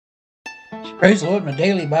Praise the Lord, my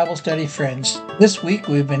daily Bible study friends. This week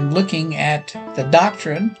we've been looking at the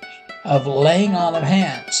doctrine of laying on of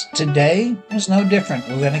hands. Today is no different.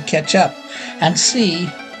 We're going to catch up and see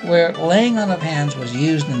where laying on of hands was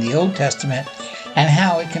used in the Old Testament and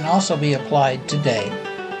how it can also be applied today.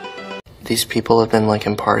 These people have been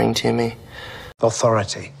imparting to me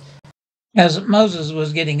authority. As Moses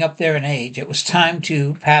was getting up there in age, it was time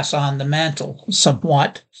to pass on the mantle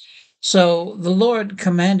somewhat. So the Lord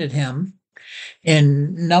commanded him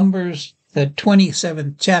in Numbers, the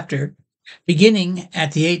 27th chapter, beginning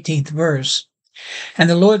at the 18th verse. And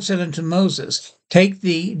the Lord said unto Moses, Take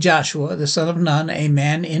thee Joshua, the son of Nun, a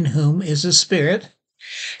man in whom is a spirit,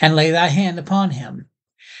 and lay thy hand upon him,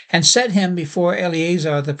 and set him before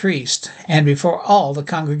Eleazar the priest, and before all the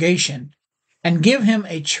congregation, and give him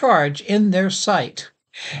a charge in their sight.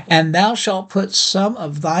 And thou shalt put some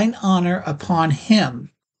of thine honor upon him,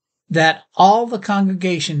 that all the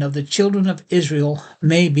congregation of the children of Israel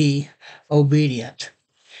may be obedient.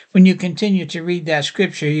 When you continue to read that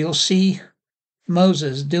scripture, you'll see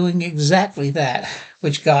Moses doing exactly that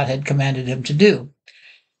which God had commanded him to do.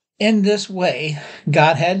 In this way,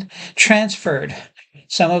 God had transferred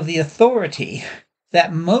some of the authority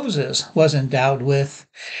that Moses was endowed with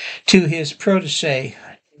to his protege,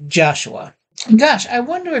 Joshua. Gosh, I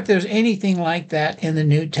wonder if there's anything like that in the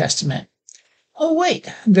New Testament. Oh,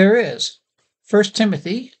 wait, there is. 1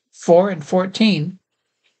 Timothy 4 and 14.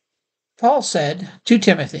 Paul said to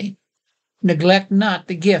Timothy, Neglect not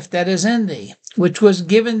the gift that is in thee, which was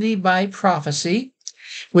given thee by prophecy,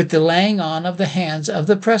 with the laying on of the hands of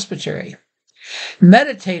the presbytery.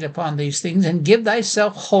 Meditate upon these things, and give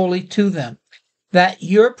thyself wholly to them, that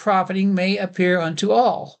your profiting may appear unto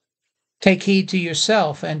all. Take heed to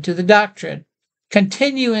yourself and to the doctrine.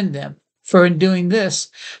 Continue in them. For in doing this,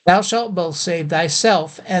 thou shalt both save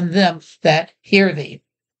thyself and them that hear thee.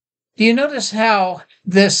 Do you notice how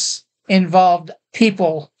this involved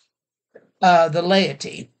people, the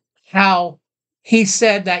laity? How he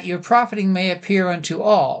said that your profiting may appear unto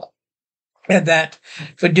all, and that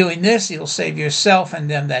for doing this, you'll save yourself and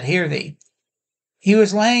them that hear thee. He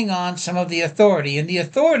was laying on some of the authority, and the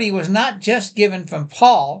authority was not just given from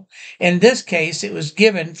Paul. In this case, it was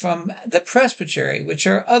given from the presbytery, which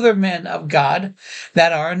are other men of God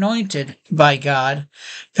that are anointed by God,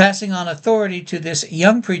 passing on authority to this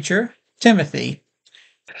young preacher, Timothy.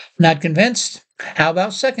 Not convinced? How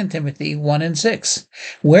about 2 Timothy 1 and 6?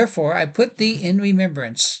 Wherefore I put thee in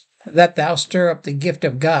remembrance, that thou stir up the gift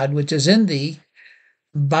of God which is in thee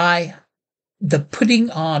by the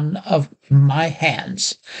putting on of my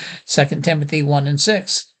hands. 2 Timothy 1 and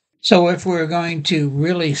 6. So if we're going to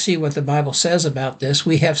really see what the Bible says about this,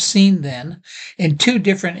 we have seen then in two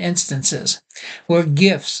different instances where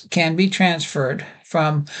gifts can be transferred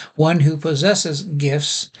from one who possesses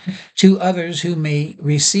gifts to others who may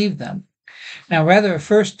receive them. Now, whether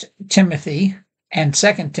 1 Timothy and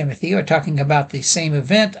 2 Timothy are talking about the same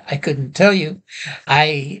event, I couldn't tell you.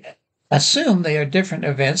 I assume they are different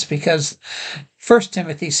events because 1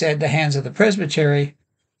 Timothy said the hands of the presbytery,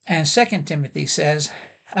 and 2 Timothy says,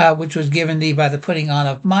 which was given thee by the putting on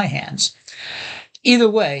of my hands. Either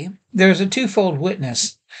way, there is a twofold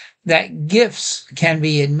witness that gifts can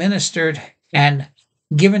be administered and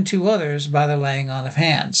given to others by the laying on of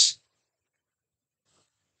hands.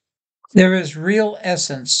 There is real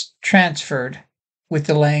essence transferred with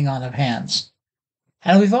the laying on of hands.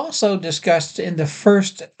 And we've also discussed in the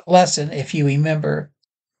first lesson, if you remember,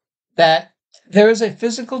 that there is a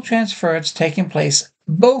physical transference taking place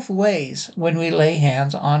both ways when we lay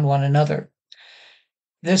hands on one another.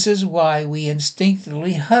 This is why we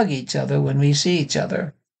instinctively hug each other when we see each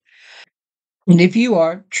other. And if you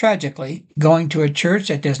are, tragically, going to a church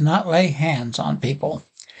that does not lay hands on people,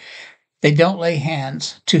 they don't lay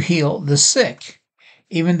hands to heal the sick,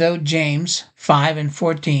 even though James 5 and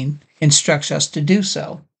 14 instructs us to do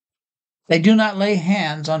so. They do not lay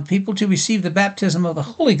hands on people to receive the baptism of the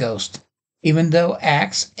Holy Ghost, even though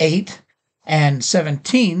Acts 8 and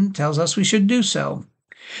 17 tells us we should do so.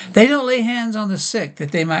 They don't lay hands on the sick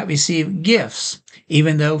that they might receive gifts,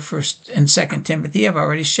 even though 1 and 2 Timothy have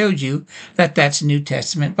already showed you that that's New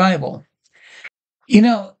Testament Bible. You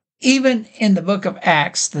know, even in the book of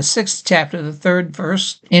Acts, the 6th chapter, the 3rd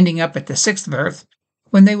verse, ending up at the 6th verse,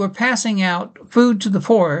 when they were passing out food to the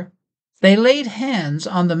poor, they laid hands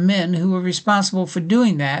on the men who were responsible for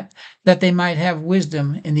doing that they might have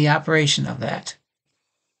wisdom in the operation of that.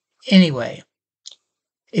 Anyway,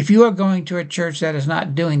 if you are going to a church that is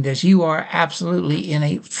not doing this, you are absolutely in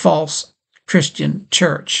a false Christian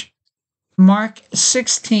church. Mark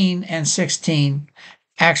 16 and 16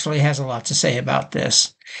 actually has a lot to say about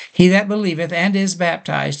this. He that believeth and is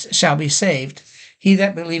baptized shall be saved. He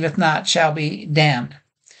that believeth not shall be damned.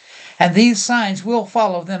 And these signs will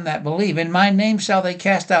follow them that believe. In my name shall they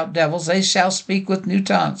cast out devils. They shall speak with new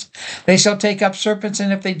tongues. They shall take up serpents,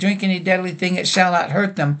 and if they drink any deadly thing, it shall not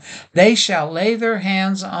hurt them. They shall lay their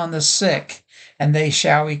hands on the sick, and they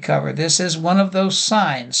shall recover. This is one of those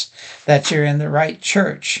signs that you're in the right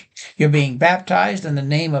church. You're being baptized in the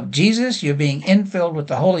name of Jesus. You're being infilled with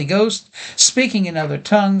the Holy Ghost, speaking in other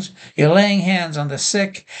tongues. You're laying hands on the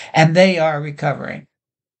sick, and they are recovering.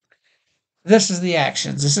 This is the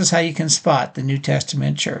actions. This is how you can spot the New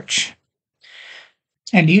Testament church.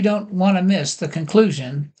 And you don't want to miss the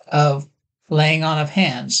conclusion of laying on of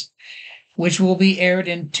hands, which will be aired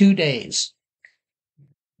in 2 days,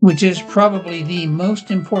 which is probably the most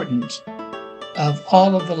important of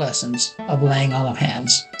all of the lessons of laying on of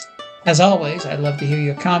hands. As always, I'd love to hear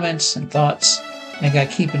your comments and thoughts. May God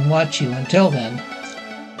keep and watch you until then,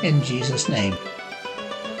 in Jesus' name.